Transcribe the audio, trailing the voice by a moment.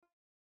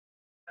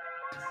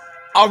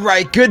All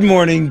right, good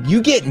morning.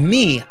 You get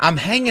me. I'm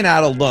hanging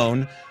out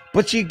alone,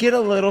 but you get a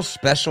little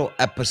special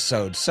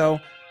episode. So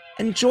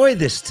enjoy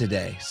this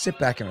today. Sit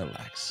back and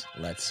relax.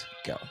 Let's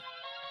go.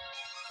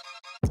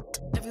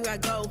 Everywhere I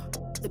go,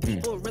 the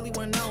people really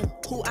want to know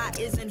who I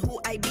is and who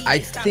I be. I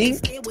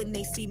think in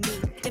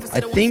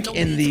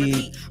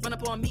the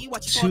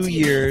 2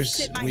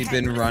 years we've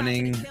been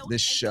running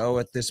this show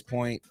at this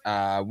point,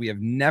 we have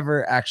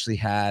never actually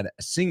had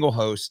a single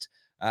host.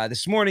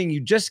 This morning,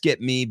 you just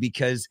get me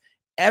because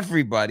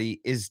everybody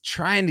is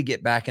trying to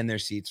get back in their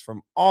seats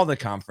from all the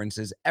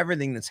conferences,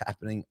 everything that's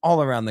happening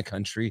all around the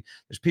country.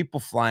 There's people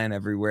flying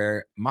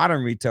everywhere.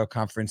 Modern Retail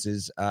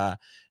Conferences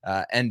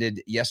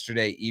ended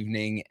yesterday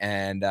evening,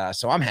 and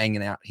so I'm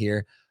hanging out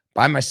here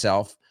by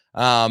myself.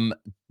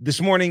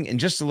 This morning, in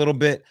just a little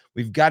bit,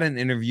 we've got an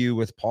interview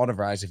with Paul De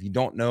Vries. If you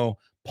don't know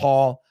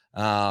Paul,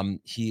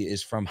 he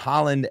is from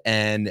Holland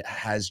and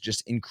has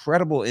just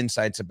incredible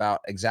insights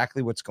about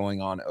exactly what's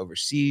going on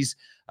overseas.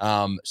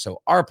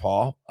 So our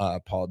Paul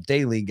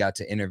Daly, got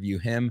to interview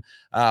him.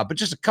 But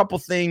just a couple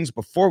things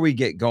before we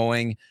get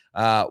going.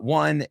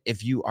 One,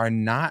 if you are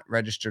not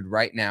registered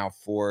right now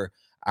for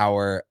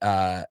our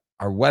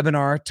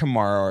webinar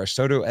tomorrow, our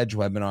Soto Edge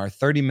webinar,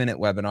 30-minute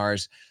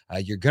webinars,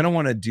 you're going to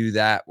want to do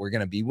that. We're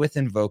going to be with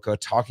Invoco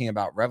talking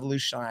about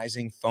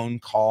revolutionizing phone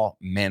call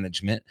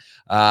management.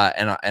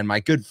 And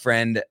my good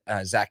friend,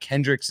 Zach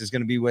Hendricks, is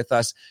going to be with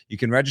us. You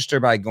can register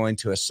by going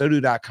to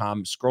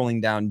asotu.com,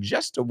 scrolling down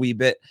just a wee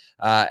bit,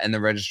 and the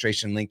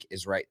registration link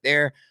is right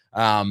there.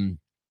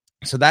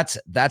 So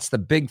that's the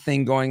big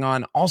thing going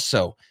on.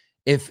 Also,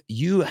 if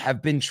you have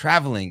been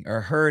traveling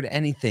or heard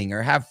anything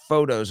or have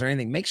photos or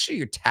anything, make sure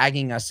you're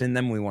tagging us in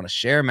them. We want to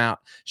share them out,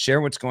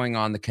 share what's going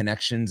on, the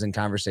connections and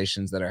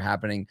conversations that are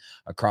happening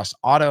across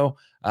auto.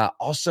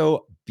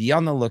 Also, be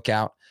on the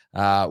lookout,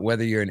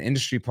 whether you're an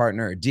industry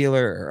partner, or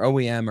dealer, or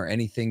OEM, or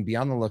anything, be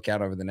on the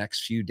lookout over the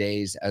next few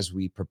days as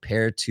we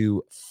prepare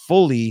to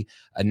fully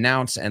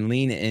announce and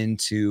lean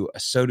into a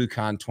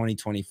SotuCon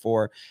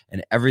 2024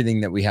 and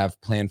everything that we have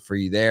planned for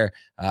you there.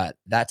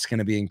 That's going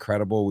to be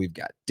incredible. We've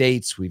got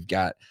dates. We've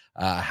got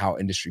how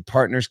industry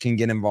partners can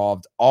get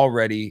involved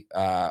already,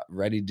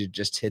 ready to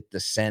just hit the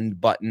send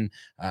button.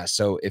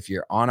 So if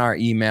you're on our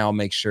email,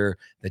 make sure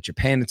that you're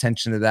paying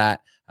attention to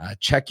that.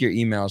 Check your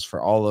emails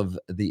for all of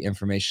the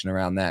information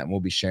around that, and we'll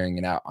be sharing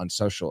it out on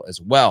social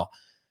as well.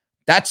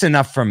 That's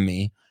enough from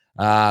me.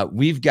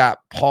 We've got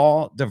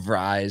Paul De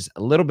Vries,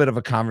 a little bit of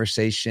a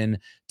conversation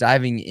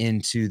diving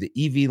into the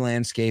EV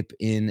landscape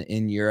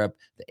in Europe,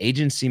 the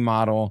agency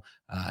model,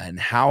 and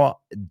how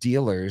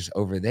dealers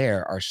over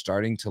there are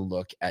starting to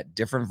look at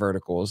different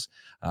verticals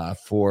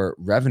for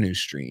revenue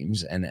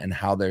streams and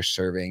how they're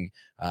serving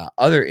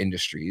other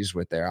industries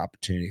with their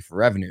opportunity for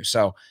revenue.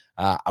 So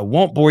I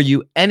won't bore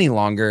you any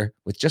longer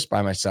with just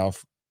by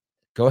myself.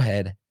 Go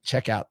ahead,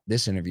 check out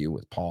this interview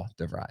with Paul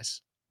De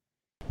Vries.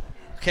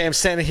 Okay, I'm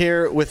standing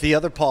here with the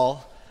other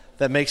Paul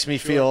that makes me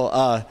feel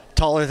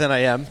taller than I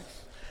am.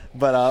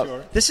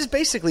 But this is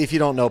basically, if you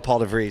don't know Paul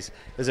De Vries,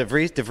 is it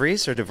De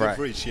Vries or De Vries?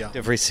 De Vries, yeah.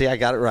 De Vries, see, I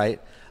got it right.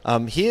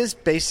 He is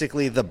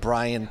basically the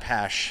Brian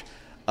Pash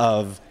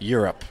of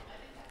Europe,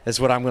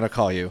 is what I'm going to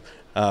call you.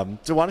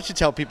 So why don't you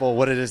tell people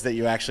what it is that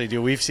you actually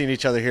do? We've seen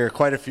each other here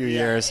quite a few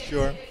years.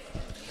 Sure.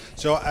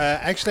 So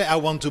actually, I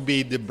want to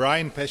be the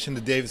Brian Pash and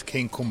the David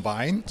King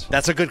combined.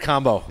 That's a good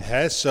combo.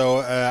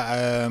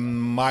 So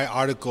my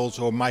articles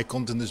or my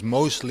content is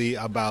mostly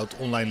about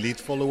online lead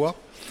follow-up.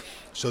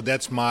 So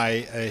that's my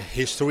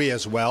history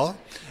as well.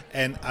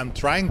 And I'm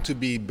trying to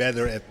be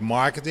better at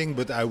marketing,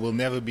 but I will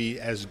never be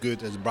as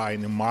good as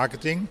Brian in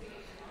marketing.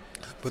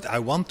 But I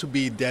want to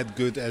be that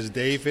good as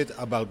David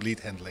about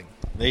lead handling.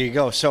 There you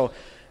go. So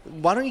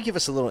why don't you give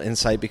us a little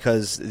insight,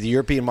 because the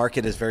European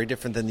market is very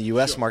different than the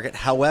U.S. market.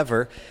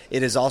 However,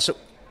 it is also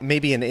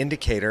maybe an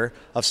indicator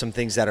of some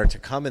things that are to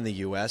come in the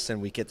U.S.,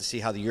 and we get to see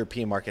how the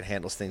European market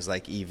handles things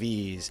like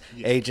EVs,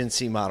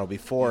 agency model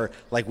before,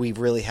 like we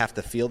really have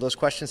to field those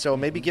questions. So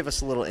maybe give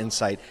us a little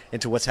insight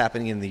into what's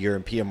happening in the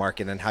European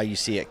market and how you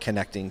see it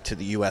connecting to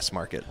the U.S.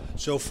 market.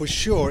 So for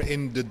sure,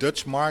 in the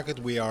Dutch market,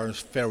 we are a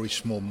very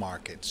small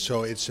market.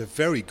 So it's a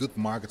very good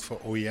market for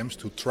OEMs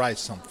to try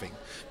something.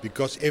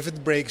 Because if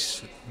it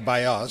breaks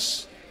by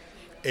us,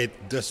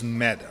 it doesn't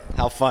matter.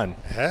 How fun.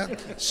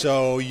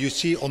 So you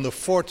see on the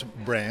Ford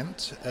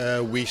brand,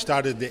 we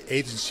started the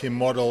agency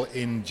model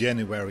in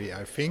January,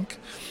 I think.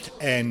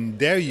 And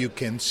there you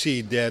can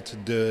see that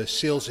the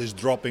sales is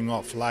dropping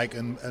off like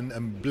a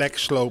black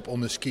slope on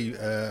the ski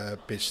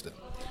piston.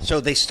 So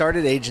they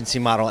started agency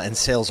model and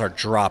sales are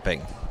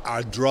dropping.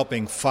 Are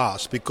dropping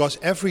fast because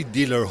every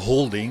dealer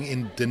holding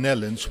in the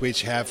Netherlands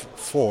which have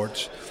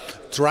Fords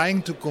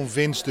trying to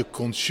convince the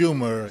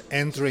consumer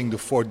entering the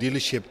Ford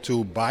dealership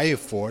to buy a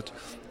Ford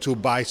to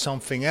buy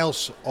something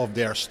else of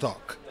their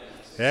stock.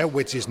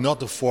 which is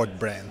not a Ford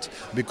brand,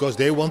 because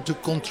they want to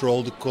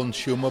control the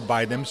consumer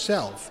by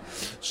themselves.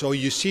 So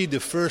you see the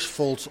first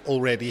faults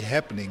already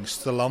happening.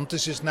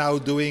 Stellantis is now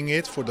doing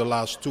it for the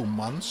last 2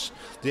 months,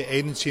 the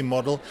agency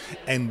model,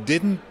 and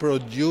didn't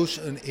produce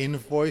an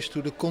invoice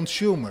to the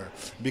consumer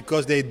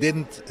because they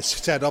didn't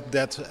set up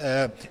that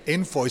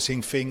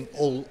invoicing thing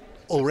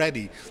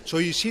already. So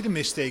you see the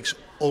mistakes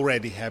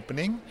already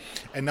happening,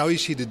 and now you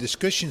see the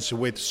discussions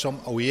with some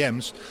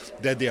OEMs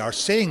that they are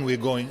saying we're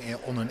going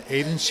on an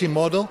agency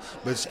model,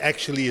 but it's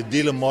actually a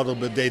dealer model,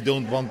 but they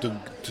don't want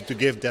to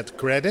give that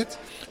credit,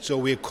 so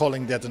we're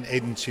calling that an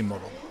agency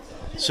model.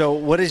 So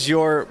what is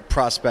your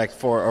prospect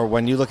for, or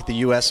when you look at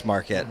the U.S.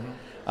 market,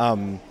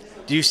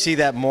 do you see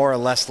that more or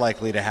less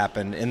likely to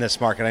happen in this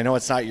market? I know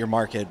it's not your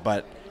market,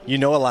 but you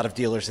know a lot of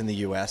dealers in the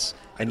U.S.,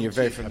 and you're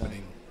very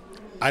familiar.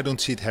 I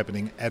don't see it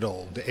happening at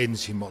all, the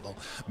agency model.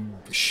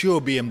 Sure,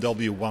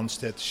 BMW wants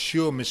that,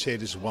 sure,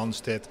 Mercedes wants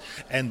that,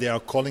 and they are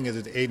calling it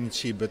an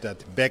agency, but at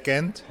the back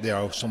end, there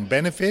are some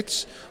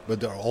benefits, but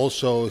they're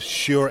also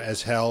sure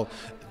as hell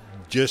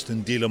just a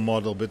dealer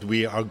model, but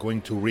we are going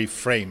to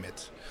reframe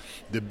it.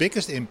 The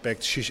biggest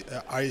impact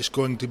is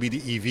going to be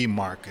the EV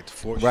market.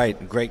 Right,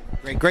 great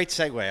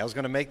segue. I was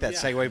going to make that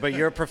segue, but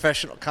you're a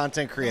professional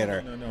content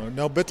creator.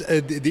 No. But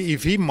the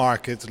EV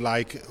market,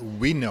 like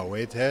we know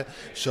it,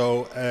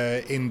 so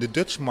in the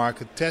Dutch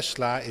market,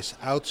 Tesla is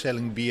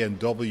outselling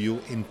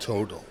BMW in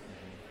total.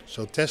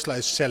 So Tesla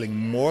is selling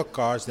more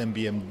cars than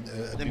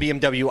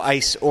BMW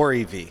ICE or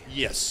EV.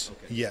 Yes,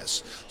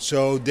 yes.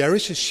 So there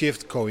is a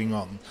shift going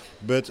on.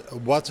 But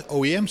what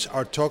OEMs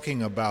are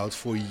talking about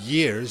for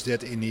years,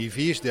 that in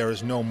EVs there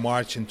is no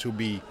margin to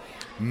be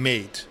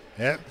made.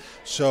 Yeah?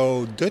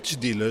 So Dutch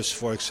dealers,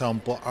 for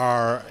example,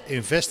 are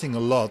investing a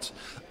lot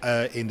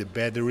in the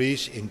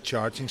batteries, in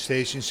charging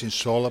stations, in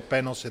solar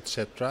panels,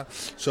 etc.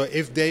 So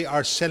if they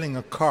are selling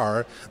a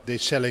car, they're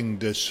selling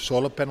the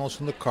solar panels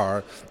on the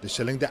car, they're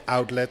selling the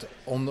outlet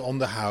on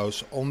the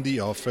house, on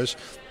the office,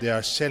 they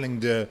are selling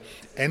the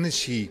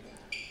energy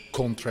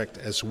contract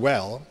as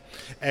well.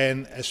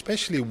 And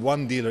especially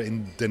one dealer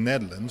in the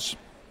Netherlands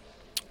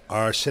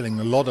are selling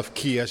a lot of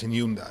Kias and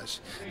Hyundais.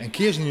 And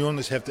Kias and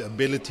Hyundais have the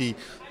ability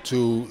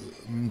to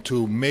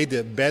make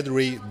the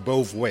battery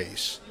both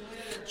ways.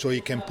 So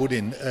you can put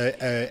in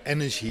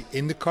energy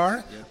in the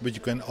car, but you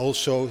can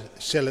also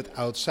sell it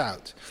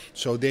outside.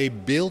 So they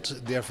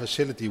built their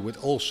facility with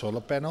all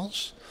solar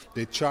panels.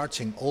 They're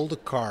charging all the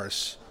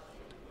cars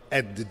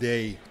at the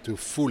day to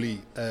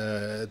fully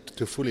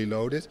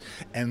load it,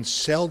 and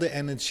sell the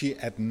energy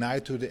at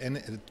night to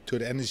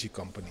the energy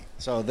company.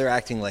 So they're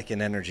acting like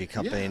an energy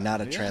company,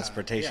 not a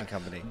transportation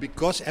company.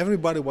 Because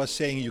everybody was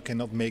saying you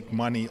cannot make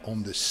money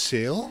on the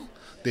sale.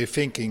 They're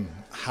thinking,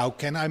 how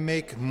can I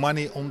make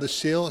money on the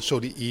sale? So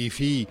the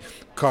EV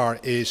car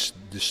is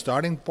the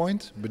starting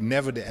point, but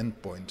never the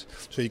end point.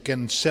 So you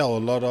can sell a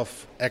lot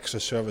of extra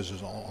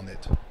services on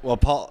it. Well,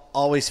 Paul,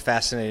 always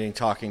fascinating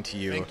talking to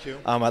you. Thank you.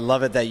 I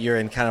love it that you're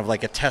in kind of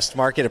like a test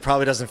market. It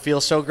probably doesn't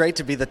feel so great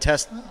to be the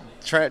test.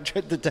 It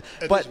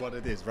is what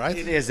it is, right?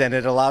 It is, and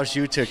it allows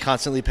you to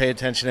constantly pay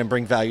attention and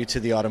bring value to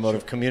the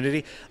automotive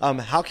community.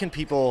 How can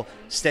people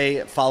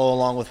follow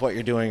along with what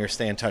you're doing or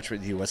stay in touch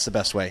with you? What's the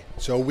best way?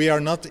 So we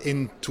are not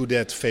into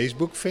that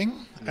Facebook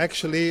thing,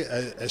 actually,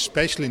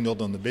 especially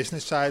not on the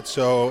business side.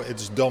 So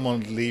it's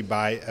dominantly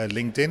by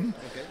LinkedIn.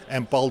 Okay.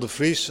 And Paul De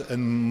Vries, a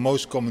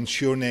most common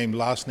surname,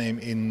 last name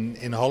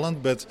in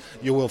Holland, but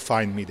you will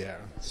find me there.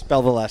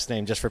 Spell the last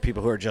name just for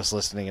people who are just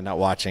listening and not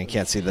watching,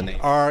 can't see the name.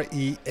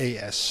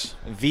 Reas.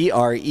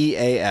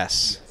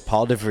 Vreas.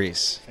 Paul De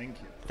Vries. Thank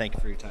you. Thank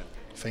you for your time.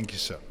 Thank you,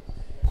 sir.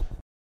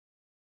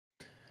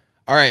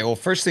 All right. Well,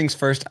 first things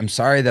first, I'm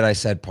sorry that I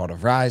said Paul De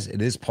Vries.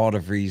 It is Paul De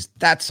Vries.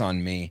 That's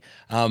on me.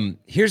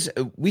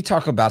 We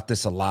talk about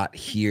this a lot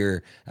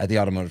here at the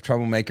Automotive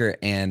Troublemaker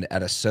and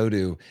at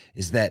ASOTU,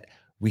 is that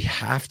we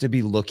have to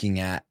be looking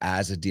at,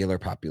 as a dealer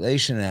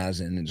population, as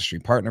an industry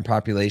partner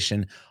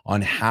population,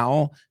 on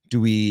how do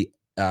we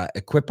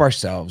equip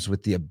ourselves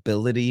with the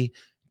ability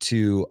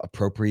to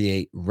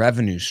appropriate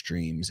revenue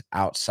streams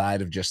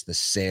outside of just the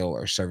sale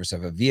or service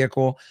of a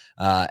vehicle,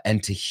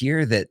 and to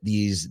hear that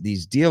these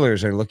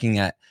dealers are looking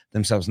at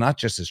themselves not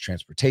just as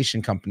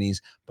transportation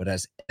companies, but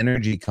as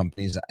energy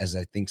companies, as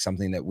I think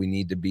something that we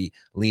need to be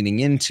leaning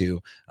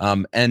into.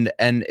 And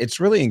it's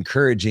really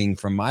encouraging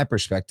from my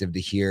perspective to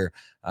hear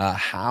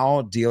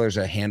how dealers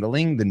are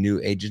handling the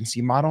new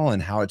agency model,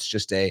 and how it's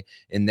just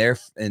in their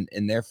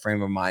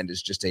frame of mind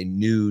is just a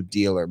new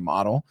dealer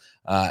model,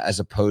 as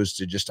opposed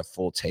to just a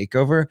full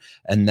takeover.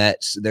 And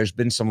that there's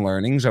been some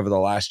learnings over the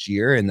last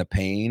year in the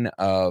pain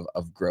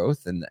of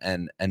growth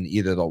and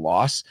either the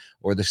loss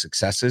or the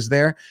successes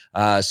there.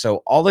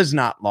 So all is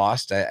not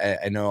lost.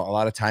 I know a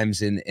lot of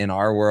times in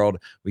our world,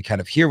 we kind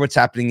of hear what's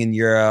happening in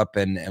Europe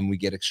and we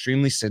get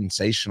extremely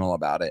sensational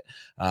about it.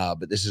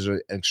 But this is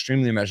an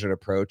extremely measured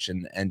approach,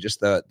 and just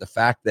the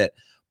fact that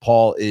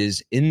Paul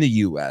is in the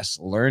U.S.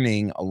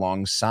 learning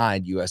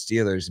alongside U.S.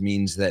 dealers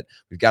means that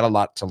we've got a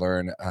lot to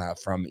learn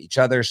from each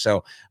other.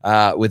 So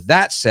with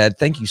that said,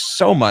 thank you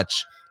so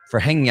much for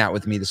hanging out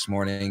with me this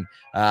morning.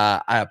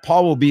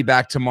 Paul will be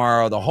back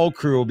tomorrow. The whole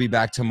crew will be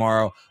back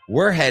tomorrow.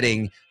 We're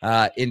heading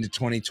into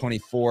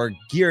 2024,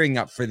 gearing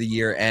up for the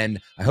year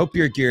end. I hope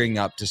you're gearing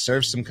up to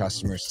serve some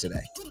customers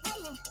today.